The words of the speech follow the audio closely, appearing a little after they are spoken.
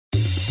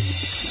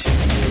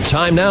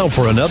Time now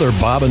for another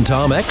Bob and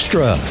Tom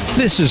Extra.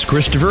 This is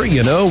Christopher.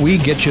 You know, we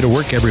get you to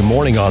work every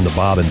morning on the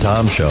Bob and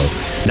Tom Show.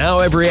 Now,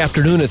 every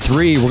afternoon at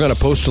 3, we're going to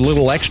post a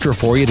little extra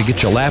for you to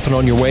get you laughing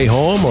on your way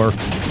home or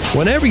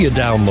whenever you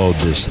download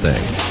this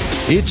thing.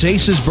 It's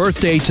Ace's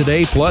birthday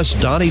today, plus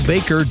Donnie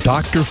Baker,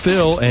 Dr.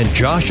 Phil, and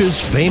Josh's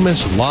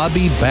famous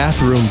lobby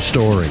bathroom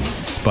story.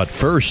 But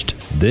first,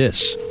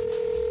 this.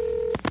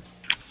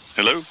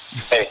 Hello?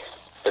 Hey,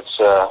 it's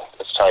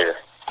Tiger.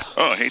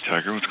 Oh, hey,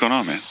 Tiger. What's going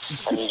on, man?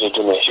 I need you to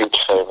do me a huge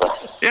favor.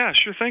 Yeah,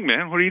 sure thing,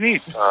 man. What do you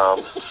need?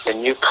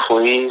 Can you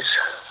please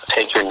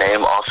take your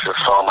name off your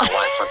phone? My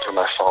wife went through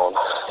my phone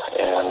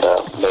and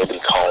maybe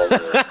call me.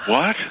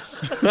 What?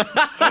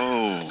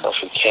 Oh. So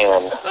if you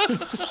can,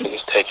 please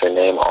take your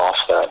name off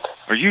that.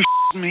 Are you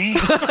me?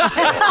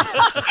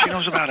 She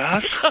knows about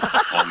us?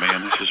 Oh,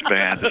 man, this is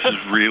bad. This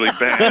is really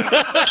bad.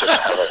 Just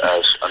have it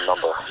as a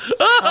number.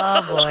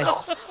 Oh, boy.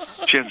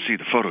 She hasn't seen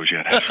the photos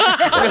yet.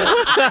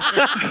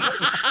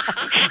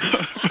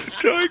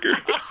 Tiger,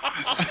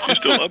 you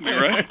still love me,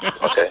 right?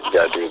 Okay, you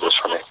gotta do this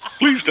for me.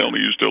 Please tell me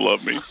you still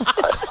love me.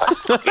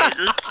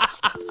 Tiger?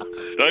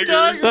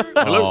 Tiger?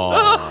 Hello?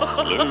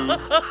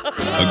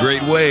 Hello? A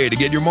great way to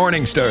get your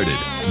morning started.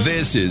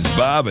 This is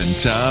Bob and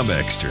Tom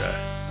Extra.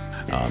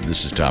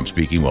 This is Tom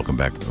speaking. Welcome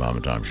back to the Bob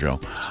and Tom Show.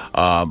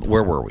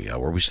 Where were we?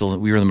 Were we still?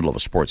 We were in the middle of a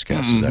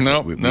sportscast. Is that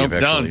Nope, we've nope,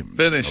 actually, done.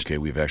 Finished. Okay,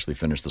 we've actually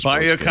finished the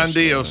Vaya sportscast. con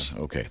Dios.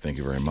 Okay, thank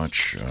you very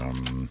much.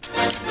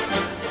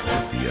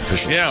 The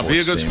official Yeah, be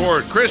a good theme.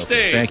 sport. Christy!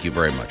 Okay, thank you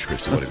very much,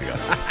 Christy. What have you got?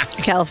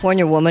 A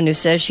California woman who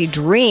says she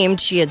dreamed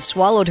she had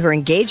swallowed her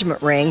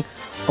engagement ring,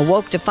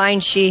 awoke to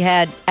find she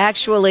had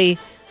actually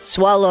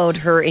swallowed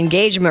her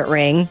engagement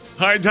ring.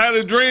 I had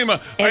a dream. I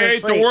her ate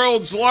sleep. the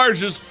world's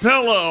largest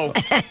pillow.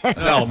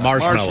 No,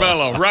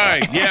 marshmallow.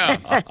 Right, yeah.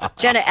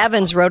 Jenna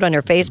Evans wrote on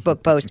her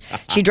Facebook post,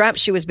 she dreamt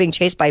she was being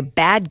chased by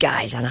bad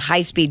guys on a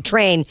high-speed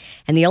train,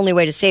 and the only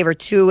way to save her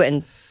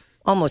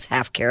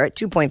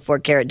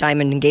 2.4 carat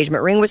diamond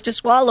engagement ring was to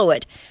swallow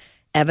it.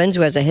 Evans,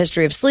 who has a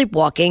history of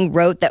sleepwalking,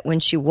 wrote that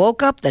when she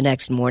woke up the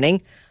next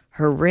morning,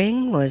 her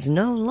ring was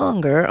no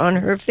longer on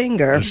her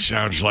finger. This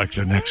sounds like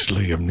the next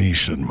Liam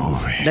Neeson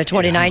movie. The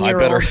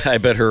 29-year-old... I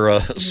bet her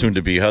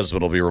soon-to-be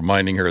husband will be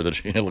reminding her that,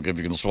 hey, look, if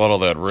you can swallow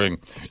that ring.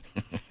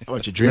 Why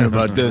don't you dream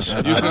about this?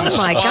 Oh,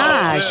 my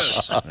gosh.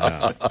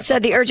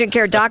 Said the urgent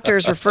care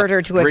doctors referred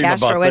her to a Dream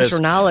about this.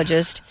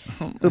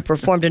 gastroenterologist who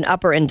performed an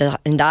upper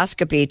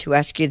endoscopy to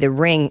rescue the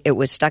ring. It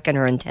was stuck in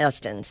her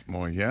intestines.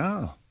 Well,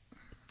 yeah.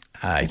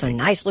 It's a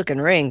nice-looking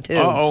ring, too.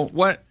 Uh-oh,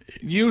 what?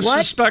 You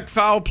suspect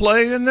foul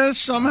play in this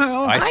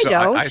somehow? I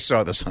don't. I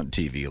saw this on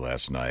TV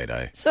last night.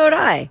 So did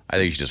I. I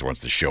think she just wants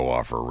to show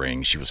off her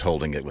ring. She was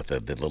holding it with the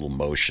little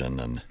motion,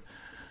 and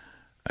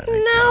I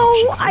think,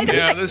 I don't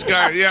Yeah, think this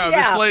guy,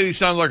 this lady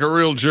sounds like a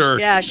real jerk.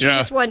 Yeah, she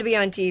just wanted to be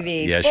on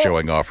TV. Yeah,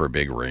 showing off her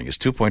big ring. Is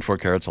 2.4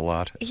 carats a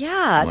lot?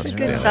 Yeah, it's a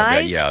good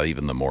size. Yeah,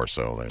 even the more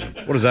so.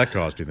 What does that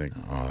cost, do you think?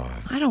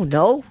 I don't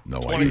know. No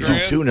 20 idea. You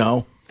do too,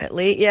 no? At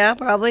least, yeah,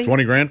 probably.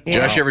 20 grand? Yeah.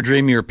 Josh, you ever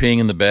dream you were peeing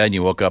in the bed and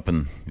you woke up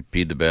and you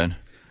peed the bed?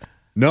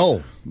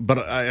 No, but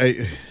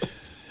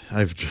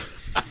I've...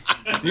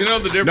 You know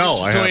the difference No,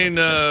 I between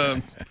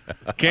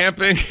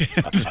camping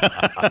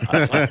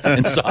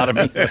And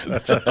sodomy.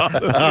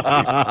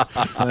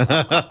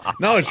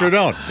 No, I sure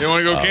don't. You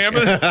want to go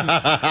camping?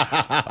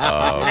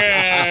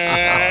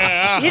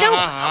 Yeah. You know,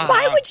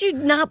 why would you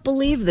not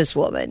believe this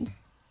woman?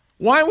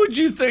 Why would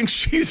you think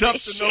she's up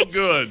to no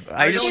good?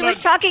 She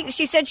was talking,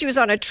 she said she was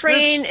on a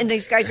train and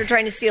these guys were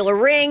trying to steal a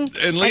ring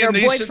and Liam her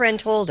Neeson- boyfriend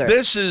told her.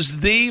 This is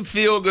the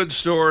feel-good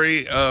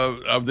story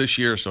of this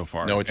year so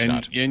far. No, it's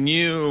not. And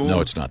you... No,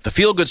 it's not. The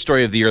feel-good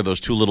story of the year are those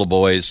two little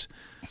boys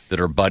that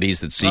are buddies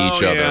that see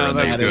each other and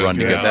that they is run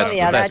good. together. That's, Oh,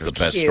 yeah, that's that's the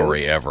best cute.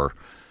 story ever.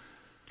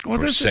 Well,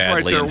 Of course, this is right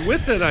sadly, there in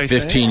with it, I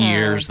 15 think.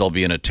 years, they'll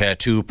be in a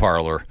tattoo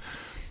parlor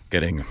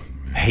getting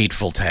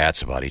hateful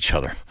tats about each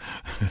other.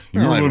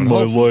 You I ruined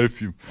would my hope- life.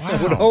 You.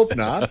 I would hope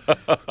not.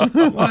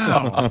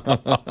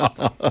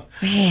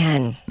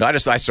 Man, No,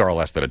 I saw her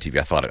last night on TV.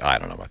 I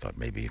thought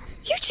maybe. you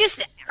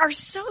just are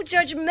so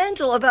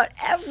judgmental about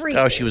everything.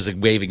 Oh, she was like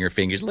waving her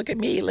fingers. Look at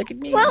me, look at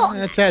me. Well,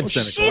 That's Ed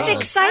cynical. she's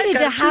excited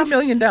to I got a $2 have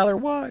million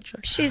watch.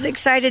 She's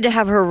excited to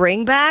have her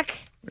ring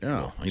back.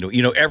 Yeah.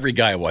 You know, every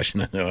guy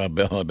watching that,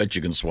 I bet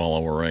you can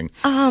swallow a ring.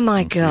 Oh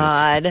my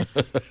God.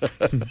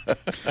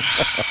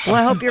 Well,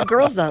 I hope your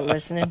girl's not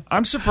listening.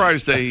 I'm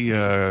surprised they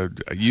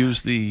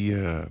use the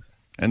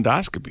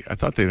endoscopy. I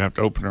thought they'd have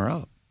to open her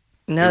up.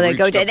 No, They they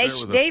go reached down. up there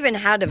with They even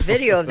had a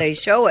video. They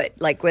show it,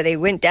 like where they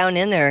went down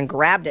in there and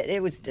grabbed it.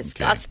 It was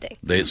disgusting.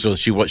 So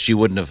she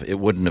wouldn't have. It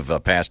wouldn't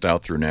have passed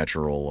out through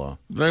natural.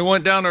 They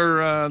went down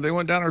her. They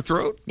went down her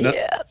throat. No-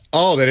 Yeah.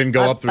 Oh, they didn't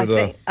go up through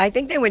I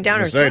think they went down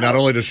her Say, throat. not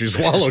only does she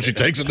swallow, she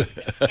takes it.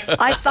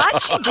 I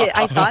thought she did.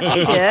 I thought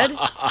they did.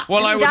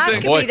 Well, I would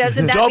think Endoscopy,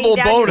 doesn't that double mean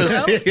down your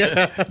bonus.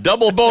 throat?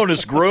 Double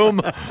bonus,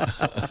 groom.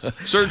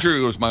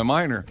 surgery was my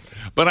minor,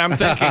 but I'm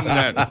thinking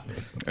that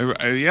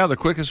the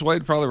quickest way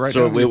probably right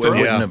So down your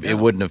throat. it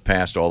wouldn't have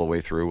passed all the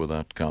way through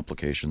without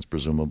complications,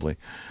 presumably.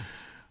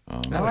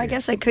 Well, I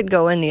guess I could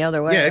go in the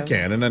other way. Yeah, it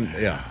can. And then,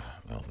 yeah.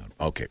 Well, then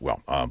Okay,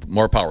 well,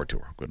 more power to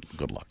her.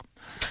 Good luck.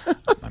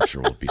 I'm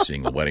sure we'll be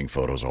seeing the wedding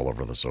photos all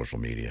over the social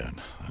media.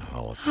 And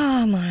I'll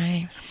Oh,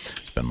 my.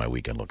 spend my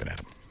weekend looking at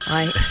them.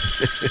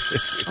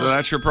 So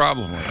that's your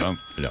problem. Huh?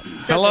 Yeah.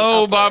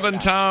 Hello, Bob and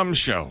Tom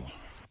Show.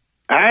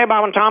 Hey,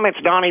 Bob and Tom, it's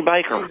Donnie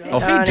Baker. Oh,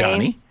 hey,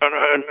 Donnie.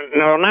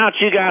 No, now that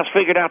you guys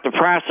figured out the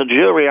price of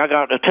jewelry, I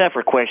got a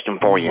tougher question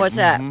for you. What's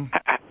that?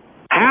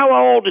 How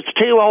old is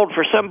too old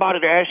for somebody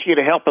to ask you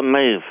to help them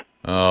move?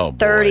 Oh, boy.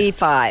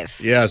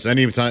 35. Yes,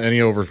 any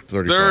over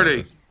 35.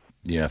 30.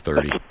 Yeah,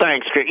 30.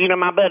 Thanks, Chris. You know,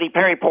 my buddy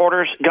Perry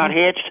Porter's got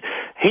hitched.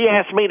 He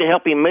asked me to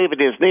help him move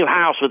into his new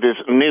house with his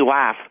new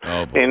wife.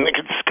 Oh, boy. And it's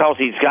because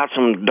he's got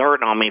some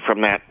dirt on me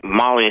from that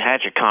Molly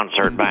Hatchet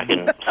concert back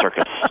in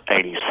circa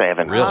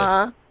 87. Really?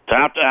 So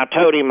I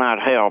told him I'd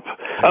help.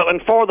 Oh,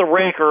 and for the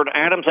record,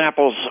 Adam's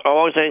apples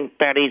always ain't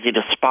that easy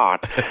to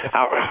spot.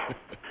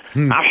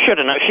 I should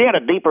have known. She had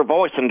a deeper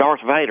voice than Darth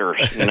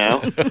Vader's, you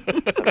know.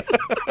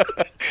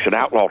 Should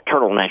outlaw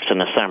turtlenecks in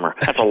the summer.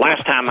 That's the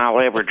last time I'll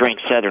ever drink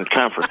Southern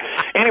Comfort.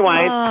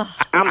 Anyways,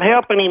 I'm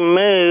helping him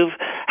move.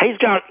 He's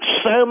got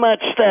so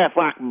much stuff,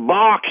 like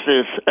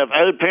boxes of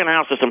old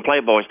penthouses and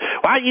Playboys.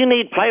 Why do you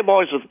need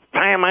Playboys with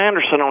Pam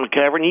Anderson on the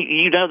cover? And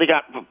you know they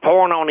got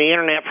porn on the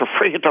internet for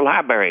free at the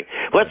library.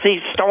 What's he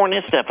storing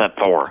this stuff up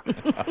for?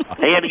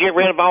 He had to get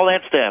rid of all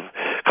that stuff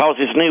because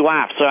his new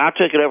wife. So I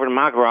took it over to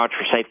my garage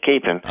for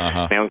safekeeping,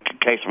 in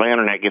case my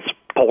internet gets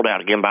pulled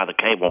out again by the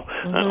cable.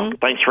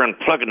 Thanks for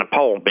unplugging the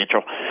pole,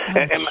 Mitchell.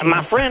 And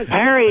my friend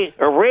Perry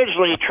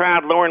originally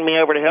tried luring me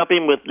over to help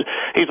him with,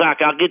 he's like,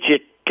 I'll get you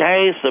a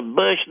case of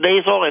Bush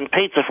Diesel and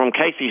pizza from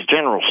Casey's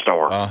General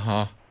Store.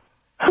 I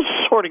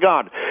swear to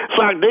God. It's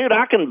like, dude,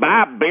 I can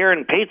buy beer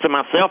and pizza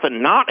myself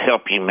and not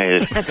help you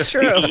move. That's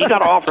true. You got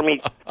to offer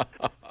me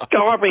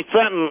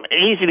something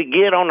easy to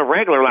get on the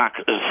regular, like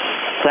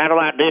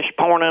satellite dish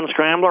porn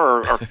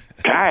unscrambler or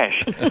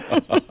cash.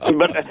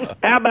 But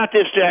how about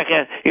this, Jack?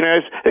 You know,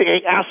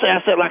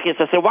 I said like this.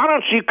 I said, why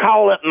don't you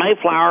call up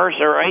Mayflowers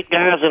or 8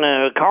 guys in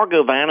a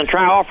cargo van and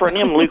try offering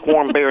them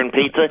lukewarm beer and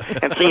pizza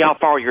and see how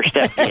far your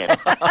step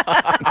gets.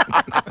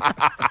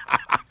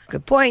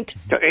 Good point.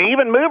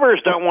 Even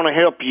movers don't want to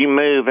help you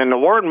move, and the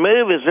word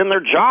move is in their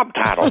job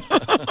title.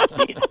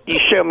 You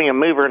show me a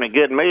mover in a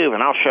good move,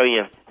 and I'll show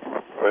you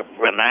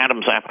an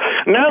Adam's apple.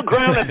 No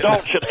grown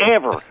adult should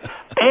ever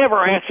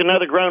ask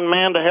another grown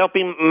man to help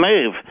him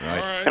move.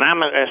 Right. And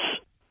I'm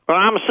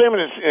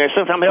assuming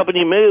since I'm helping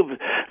you move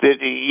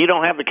that you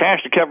don't have the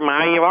cash to cover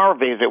my AUR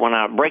visit when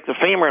I break the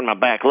femur in my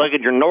back,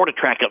 lugging your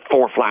Norditrack up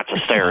 4 flights of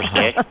stairs,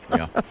 Dick.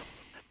 Yeah.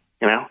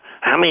 You know,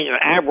 how many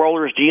ab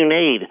rollers do you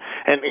need?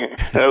 And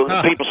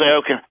people say,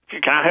 "Oh, can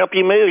I help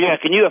you move?" Yeah.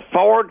 Can you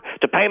afford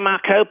to pay my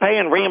copay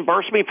and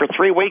reimburse me for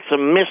 3 weeks of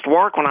missed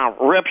work when I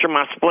rupture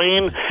my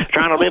spleen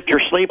trying to lift your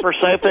sleeper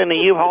sofa in the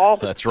U-Haul?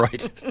 That's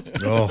right.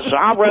 So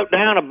I wrote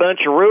down a bunch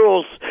of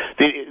rules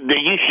that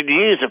you should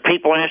use if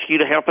people ask you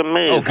to help them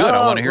move. Oh, good.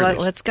 I want to hear this.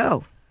 Let's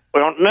go.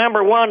 Well,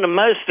 number one, the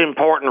most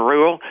important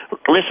rule,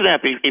 listen up.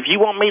 If you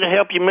want me to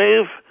help you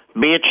move,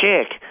 be a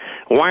chick.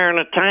 Wearing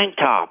a tank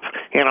top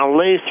and a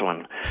loose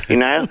one, you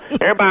know.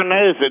 Everybody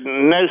knows that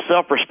no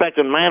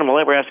self-respecting man will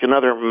ever ask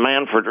another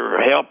man for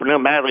help, no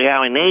matter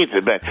how he needs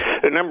it. But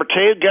number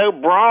 2, go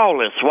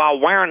braless while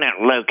wearing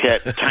that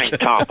low-cut tank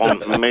top on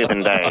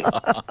moving day.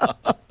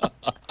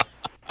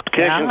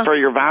 Cushion for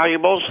your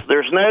valuables.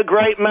 There's no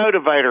great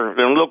motivator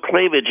than a little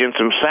cleavage and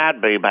some side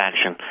boob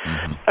action.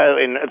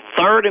 And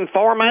third and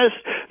foremost,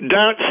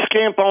 don't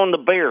skimp on the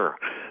beer.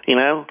 You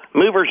know,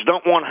 movers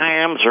don't want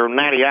hams or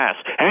natty ice.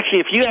 Actually,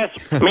 if you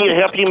ask me to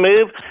help you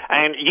move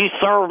and you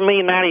serve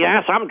me natty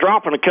ice, I'm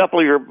dropping a couple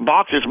of your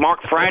boxes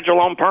marked fragile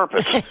on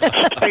purpose.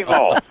 Stay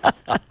low.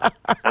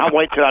 I'll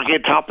wait till I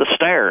get top of the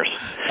stairs,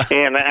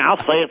 and I'll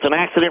say it's an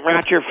accident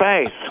right to your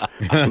face.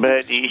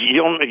 But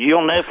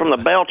you'll know from the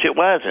belch it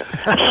wasn't.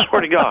 I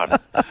swear to God.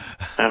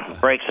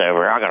 Break's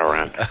over. I gotta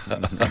run.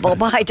 Well,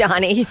 bye,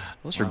 Donnie.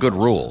 Those are good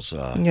rules.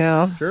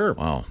 Yeah. Sure.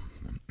 Wow.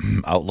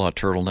 Outlaw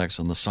turtlenecks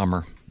in the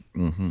summer.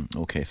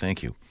 Okay,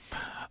 thank you.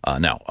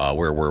 Now,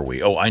 where were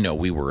we? Oh, I know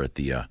we were at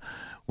the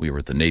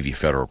Navy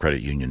Federal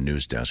Credit Union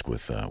news desk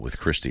with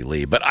Christy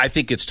Lee. But I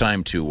think it's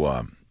time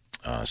to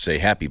say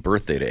happy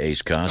birthday to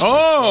Ace Cosby.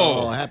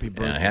 Oh, happy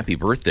birthday! Happy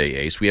birthday,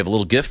 Ace! We have a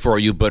little gift for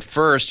you, but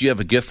first you have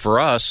a gift for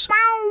us.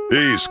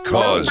 Ace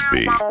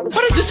Cosby.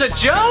 What is this, a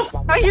joke?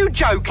 Are you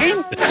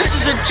joking? This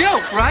is a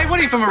joke, right? What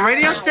are you, from a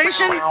radio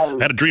station? I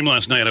had a dream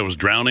last night. I was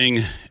drowning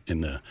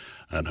in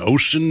an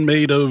ocean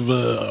made of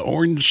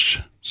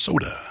orange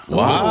soda.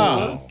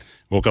 Wow.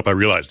 Woke up, I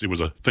realized it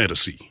was a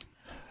fantasy.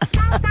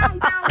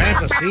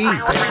 Fantasy.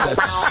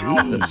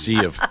 The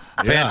sea of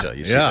Fanta.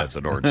 You see, that's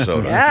an orange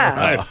soda.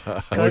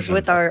 Yeah. Goes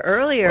with our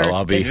earlier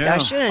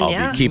discussion.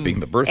 I'll be keeping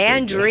the birthday.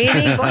 And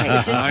dreaming. Boy,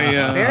 it's just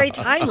very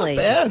timely.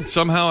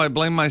 Somehow I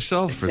blame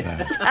myself for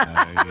that.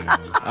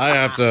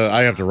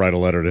 I have to write a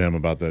letter to him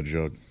about that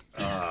joke.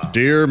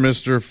 Dear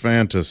Mr.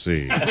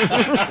 Fantasy.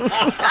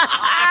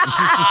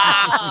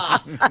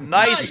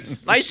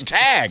 Nice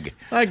tag.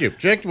 Thank you.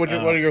 Jake, what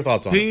are your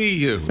thoughts on it?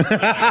 P.U. Is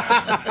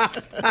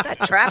that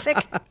traffic?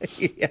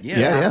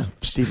 Yeah.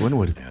 Steve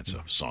Winwood. Yeah, it's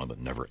a song that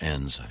never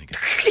ends, I think.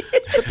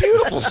 It's a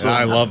beautiful song.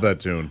 I love that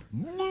tune.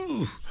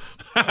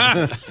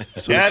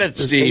 Add it,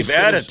 Steve.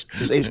 Add it.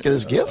 Does Ace get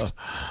his gift?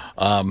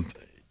 Do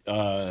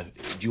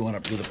you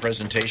want to do the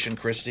presentation,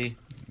 Christy?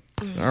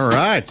 All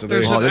right. So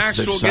There's an this is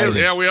actual exciting.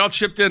 gift. Yeah, we all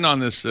chipped in on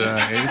this,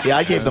 Ace. Yeah,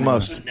 I gave the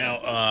most.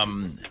 Now,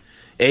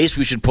 Ace,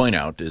 we should point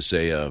out, is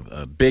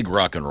a big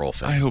rock and roll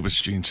fan. I hope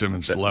it's Gene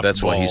Simmons' left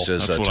That's why ball. he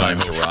says That's what time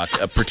I to hope.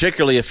 rock.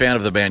 Particularly a fan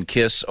of the band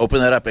Kiss. Open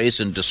that up, Ace,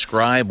 and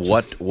describe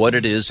what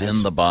it is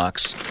in the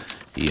box.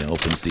 He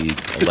opens the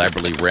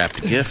elaborately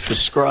wrapped gift.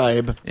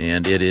 Describe.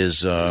 And it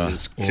is...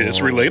 Kiss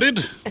related?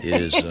 It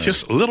is...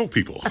 Kiss little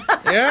people.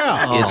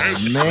 Yeah.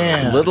 It's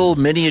man. little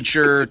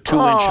miniature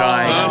 2-inch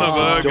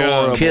high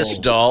Adorable. Kiss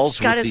dolls.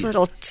 Got with his the-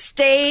 little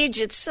stage.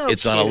 It's so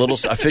It's cute. on a little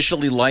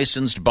officially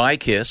licensed by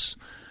Kiss.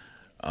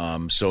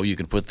 So you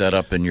can put that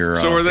up in your...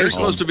 So are they home.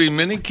 supposed to be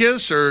mini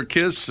Kiss or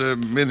Kiss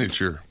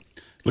miniature?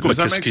 Look Does like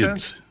that Kiss make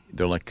Kids. sense?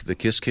 They're like the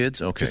Kiss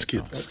Kids? Okay. Kiss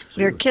Kids.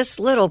 We're Kiss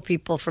Little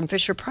people from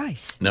Fisher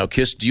Price. Now,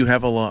 Kiss, do you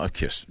have a lot of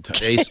Kiss?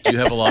 Ace, do you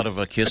have a lot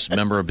of Kiss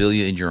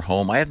memorabilia in your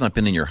home? I have not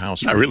been in your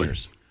house Not for really.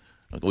 years.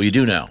 Well, you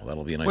do now.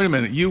 That'll be a nice... Wait a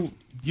minute. You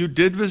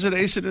did visit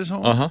Ace at his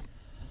home? Uh-huh.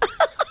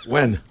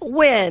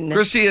 When?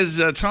 Christy,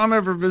 has Tom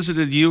ever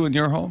visited you in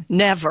your home?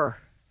 Never.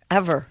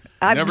 Ever.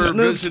 I've Never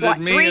moved visited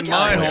me three in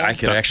my times. home. I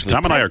could actually...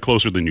 Tom and I are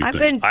closer than you I've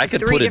think. been I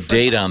could three put a different-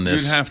 date on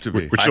this. You'd have to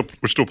be.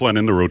 We're still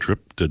planning the road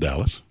trip to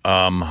Dallas.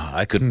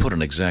 I could put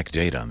an exact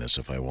date on this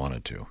if I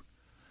wanted to.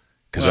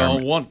 Because I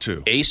don't want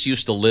to. Ace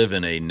used to live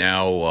in a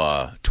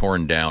now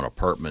torn down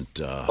apartment.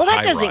 Well,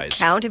 that doesn't high-rise.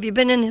 count. Have you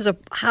been in his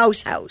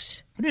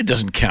house? It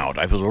doesn't count.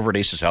 I was over at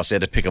Ace's house. I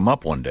had to pick him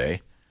up one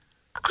day.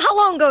 How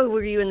long ago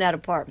were you in that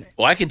apartment?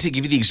 Well, I can give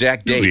you the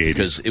exact date The 80s.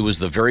 because it was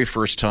the very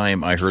first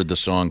time I heard the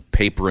song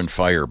 "Paper and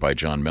Fire" by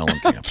John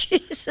Mellencamp.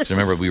 Jesus. So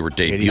remember we were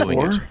debuting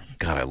 84? it.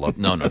 God, I love.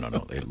 No.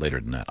 Later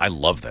than that, I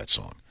love that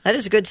song. That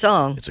is a good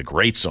song. It's a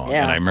great song,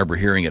 Yeah. and I remember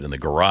hearing it in the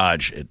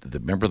garage.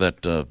 Remember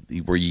that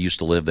where you used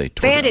to live? They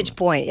tore Vantage down,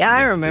 Point. Yeah,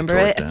 I they remember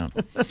tore it. down.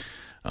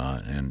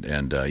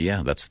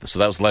 Yeah, that was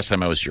the last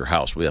time I was at your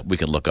house. We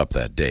can look up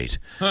that date.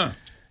 Huh.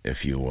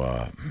 If you,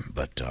 it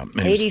was-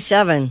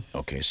 87.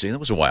 Okay, see, that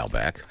was a while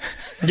back.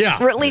 Yeah.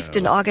 Or at least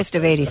in August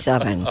of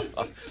 87.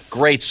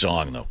 Great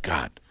song, though.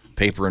 God,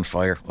 Paper and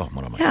Fire. Oh,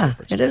 one of my Yeah,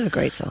 favorites. it is a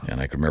great song.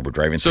 And I can remember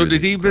driving So through.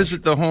 did he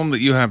visit the home that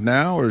you have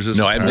now, or is this?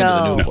 No, I haven't been to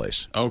the new No.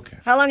 place. Okay.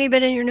 How long have you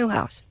been in your new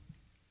house?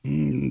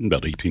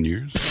 About 18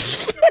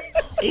 years.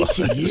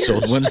 18 years. So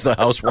when's the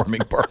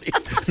housewarming party?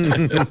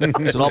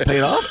 Is it all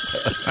paid off?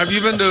 Have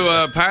you been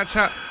to Pat's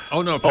house?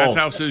 Oh, no, Pat's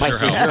house is your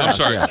Pat's house. is your I'm house,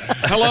 sorry. yeah.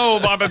 Hello,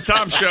 Bob and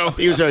Tom Show.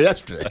 He was there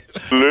yesterday.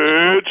 Let's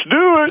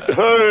do it.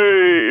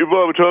 Hey,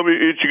 Bob and Tommy,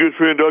 it's your good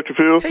friend, Dr.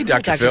 Phil. Hey,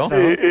 Dr. Phil.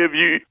 Hey, have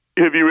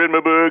you read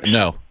my book?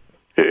 No,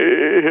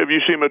 Have you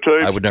seen my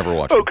tape? I would never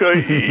watch it. Okay,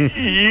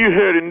 you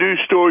had a news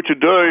story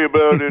today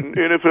about an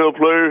NFL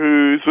player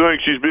who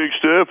thinks he's big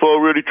stuff,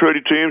 already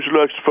traded teams, who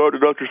likes to fart in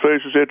the doctor's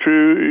face. Is that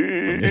true?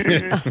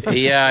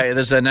 Yeah,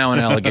 there's now an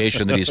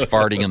allegation that he's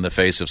farting in the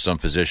face of some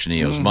physician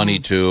he owes money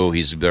to.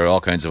 There are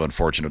all kinds of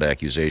unfortunate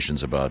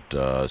accusations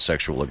about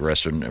sexual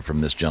aggression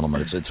from this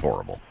gentleman. It's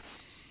horrible.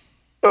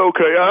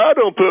 Okay, I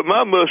don't put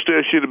my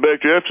mustache in the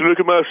back there. I have to look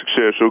at my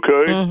success,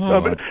 okay? I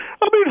mean,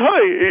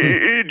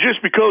 hey,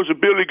 just because a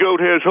billy goat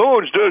has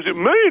horns doesn't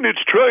mean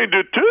it's trained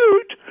to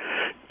toot.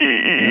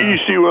 You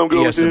see where I'm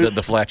going Yes, with this?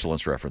 the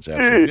flatulence reference,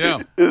 absolutely. Yeah.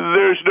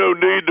 There's no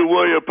need to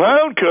weigh a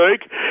pound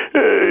cake.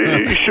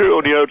 Sure,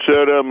 on the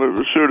outside, I'm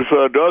a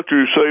certified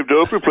doctor who saved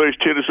Oprah, plays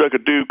tennis like a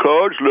dude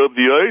cards, love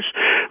the ice.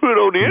 But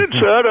on the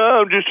inside,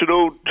 I'm just an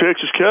old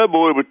Texas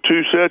cowboy with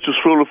two satchels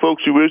full of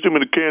folksy wisdom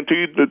and a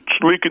canteen that's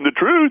leaking the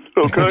truth,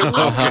 okay?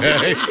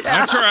 Okay.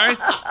 That's all right.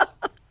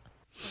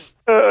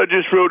 I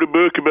just wrote a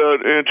book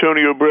about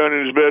Antonio Brown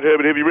and his bad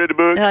habit. Have you read the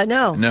book?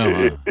 No. No.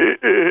 Have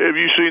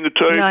you seen the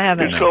tape? No, I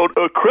haven't. It's called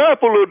A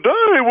Crapple a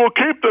Day Will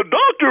Keep the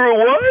Doctor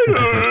Away.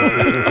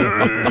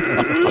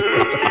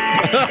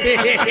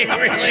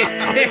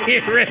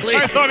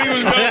 I thought he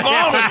was going to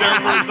vomit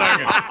there for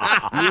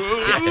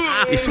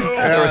a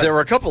second. There were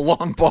a couple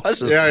long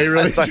pauses. Yeah, he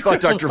really I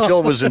thought Dr.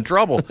 Phil was in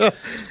trouble.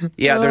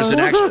 Yeah,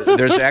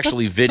 there's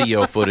actually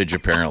video footage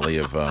apparently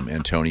of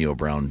Antonio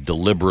Brown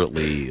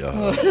deliberately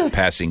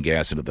passing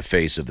gas into the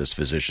face of this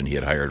physician he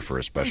had hired for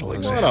a special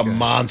exam. What a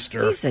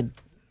monster. He's a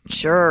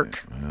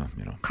jerk.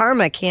 You know.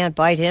 Karma can't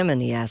bite him in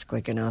the ass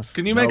quick enough.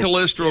 Can you make a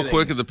list real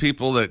quick of the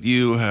people that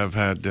you have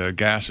had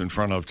gas in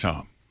front of,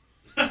 Tom?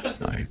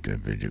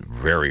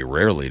 Very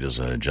rarely does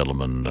a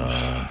gentleman.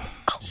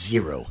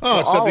 Zero. Oh,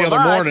 except All the of other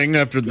us. morning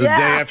after the day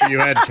after you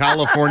had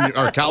cauliflower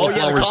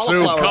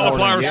soup.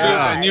 Cauliflower soup,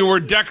 and you were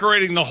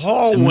decorating the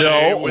hallway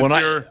No, with when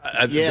your...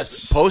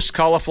 Yes. Post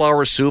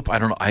cauliflower soup, I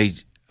don't know.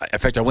 In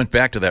fact, I went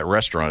back to that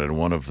restaurant, and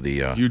one of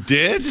the You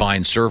did?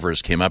 fine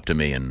servers came up to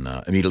me and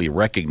immediately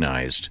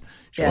recognized.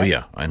 She said,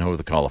 Yes. Oh yeah, I know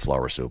the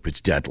cauliflower soup.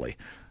 It's deadly.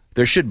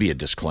 There should be a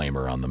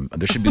disclaimer on them.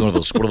 There should be one of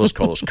those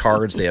call those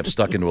cards they have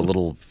stuck into a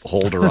little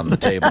holder on the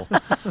table.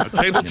 A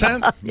table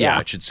tent?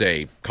 Yeah, it should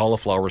say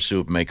cauliflower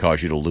soup may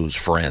cause you to lose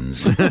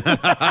friends.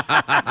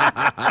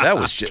 That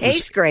was just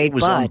Tastes great,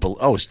 but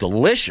it's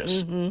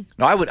delicious. Mm-hmm.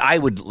 No, I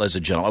would as a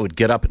general, I would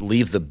get up and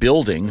leave the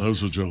building,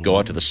 go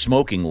out to the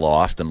smoking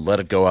loft, and let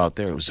it go out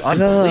there. It was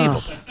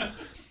unbelievable.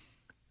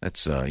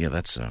 That's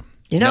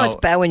You know, it's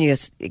bad when you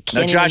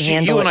can't Josh,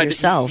 even handle it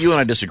yourself. You and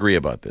I disagree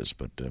about this,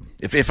 but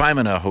if I'm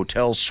in a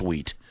hotel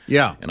suite,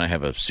 and I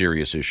have a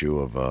serious issue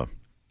of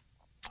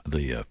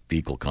the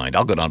fecal kind,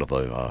 I'll go down to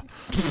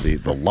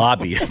the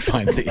lobby and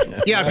find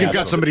the. If you've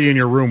got somebody in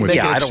your room with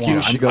you, I don't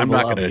want. I'm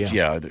not lobby,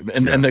 going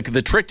to. And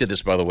the trick to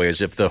this, by the way,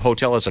 is if the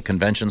hotel has a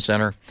convention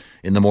center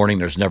in the morning,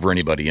 there's never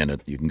anybody in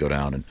it. You can go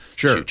down and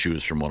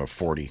choose from one of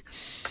 40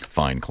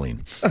 fine,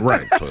 clean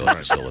toilet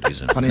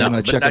facilities. Honey, I'm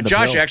going to check in the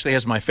Josh bill. actually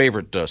has my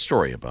favorite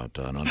story about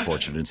an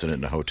unfortunate incident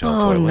in a hotel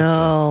Oh, toilet.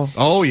 no.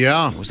 Oh,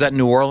 yeah. Was that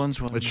New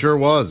Orleans? It sure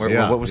was.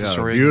 What was the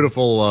story?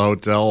 Beautiful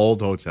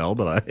old hotel,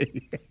 but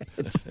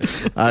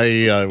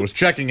I was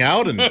checking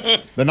out, and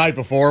the night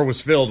before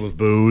was filled with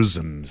booze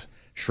and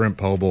shrimp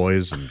po'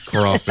 boys and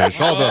crawfish,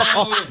 all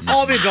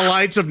the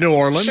delights of New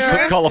Orleans.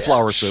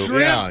 Cauliflower soup.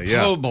 Shrimp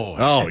po' boy.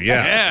 Oh,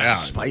 yeah.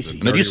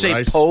 Spicy. Now, do you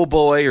say po'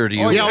 boy or do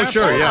you?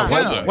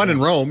 When in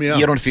Rome,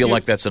 You don't feel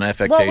like that's an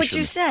affectation. What would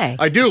you say?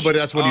 I do, but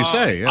that's what you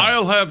say. Yeah.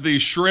 I'll have the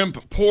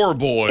shrimp poor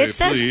boy, It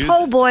says please.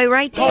 po' boy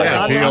right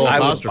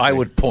there. I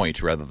would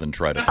point rather than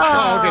try to.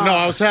 Oh, okay. No,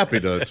 I was happy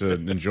to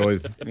enjoy.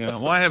 Yeah,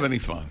 why have any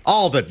fun?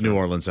 All that New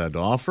Orleans had to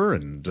offer,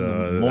 and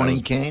Morning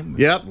came.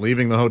 Yep,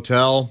 leaving the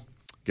hotel.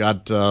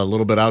 Got a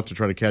little bit out to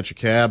try to catch a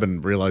cab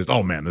and realized,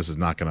 oh, man, this is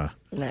not going to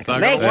make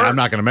I'm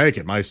not going to make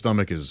it. My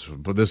stomach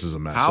this is a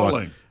mess.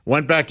 Howling. So I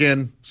went back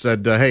in,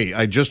 said, hey,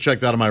 I just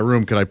checked out of my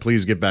room. Could I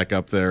please get back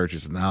up there? She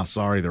said, no,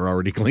 sorry, they're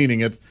already cleaning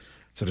it. I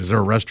said, is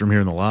there a restroom here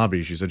in the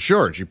lobby? She said,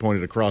 sure. And she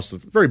pointed across the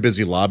very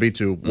busy lobby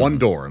to one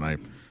door. And I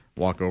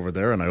walk over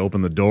there and I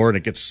open the door and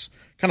it gets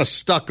kind of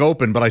stuck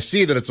open, but I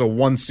see that it's a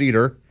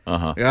one-seater.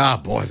 Yeah,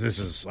 boy, this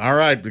is all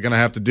right. We're going to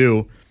have to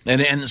do.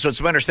 And so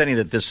it's my understanding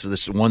that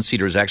this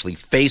one-seater is actually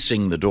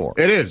facing the door.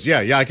 It is,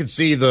 yeah. I can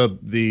see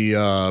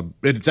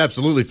it's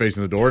absolutely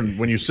facing the door. And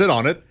when you sit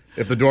on it,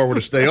 if the door were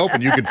to stay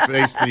open, you could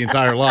face the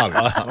entire lobby.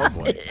 Oh,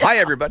 boy. Hi,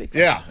 everybody.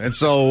 Yeah, and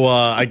so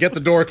I get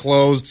the door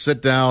closed,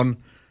 sit down.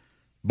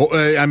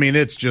 I mean,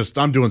 it's just,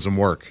 I'm doing some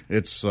work.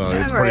 It's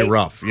pretty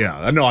rough. Yeah,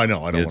 I know. I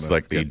don't want to. It's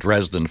like the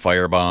Dresden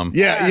firebomb.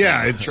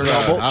 Yeah. It's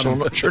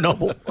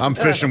Chernobyl. I'm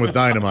fishing with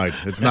dynamite.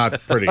 It's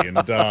not pretty. And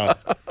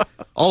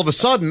all of a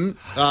sudden,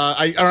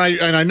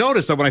 I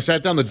noticed that when I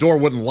sat down, the door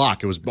wouldn't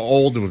lock. It was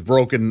old. It was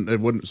broken. It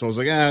wouldn't. So I was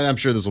like, I'm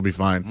sure this will be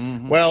fine.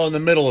 Mm-hmm. Well, in the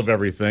middle of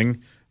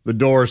everything, the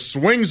door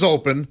swings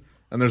open,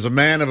 and there's a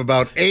man of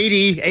about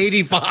 80,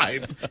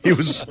 85. He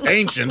was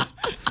ancient,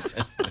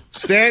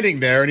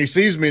 standing there, and he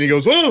sees me, and he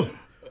goes, "Oh!"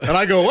 And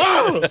I go,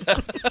 "Oh!"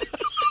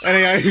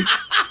 And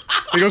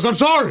he goes, "I'm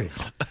sorry."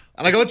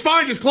 And I go, "It's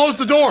fine, just close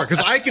the door,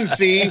 because I can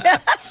see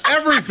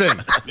everything."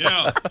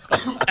 Yeah.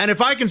 And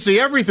if I can see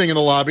everything in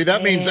the lobby,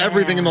 that means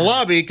everything in the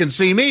lobby can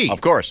see me.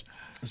 Of course.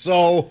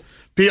 So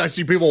I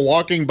see people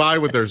walking by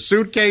with their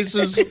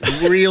suitcases,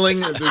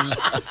 reeling. There's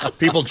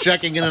people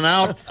checking in and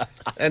out.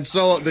 And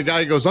so the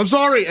guy goes, "I'm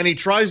sorry." And he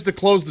tries to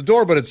close the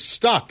door, but it's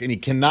stuck, and he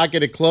cannot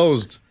get it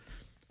closed.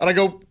 And I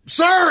go,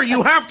 "Sir,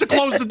 you have to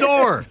close the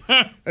door."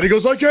 And he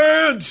goes, "I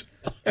can't."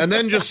 And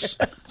then just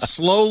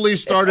slowly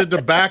started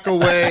to back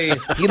away.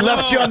 He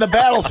left you on the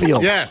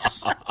battlefield.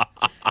 Yes.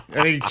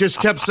 And he just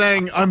kept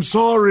saying, "I'm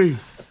sorry.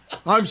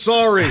 I'm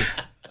sorry."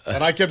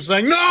 And I kept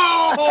saying,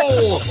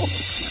 "No!"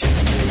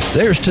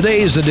 There's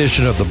today's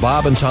edition of the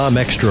Bob and Tom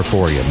Extra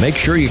for you. Make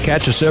sure you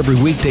catch us every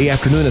weekday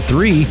afternoon at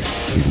 3. You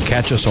can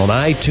catch us on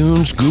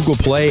iTunes, Google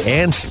Play,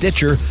 and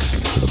Stitcher.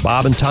 For the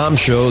Bob and Tom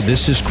Show,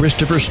 this is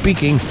Christopher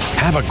speaking.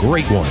 Have a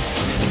great one.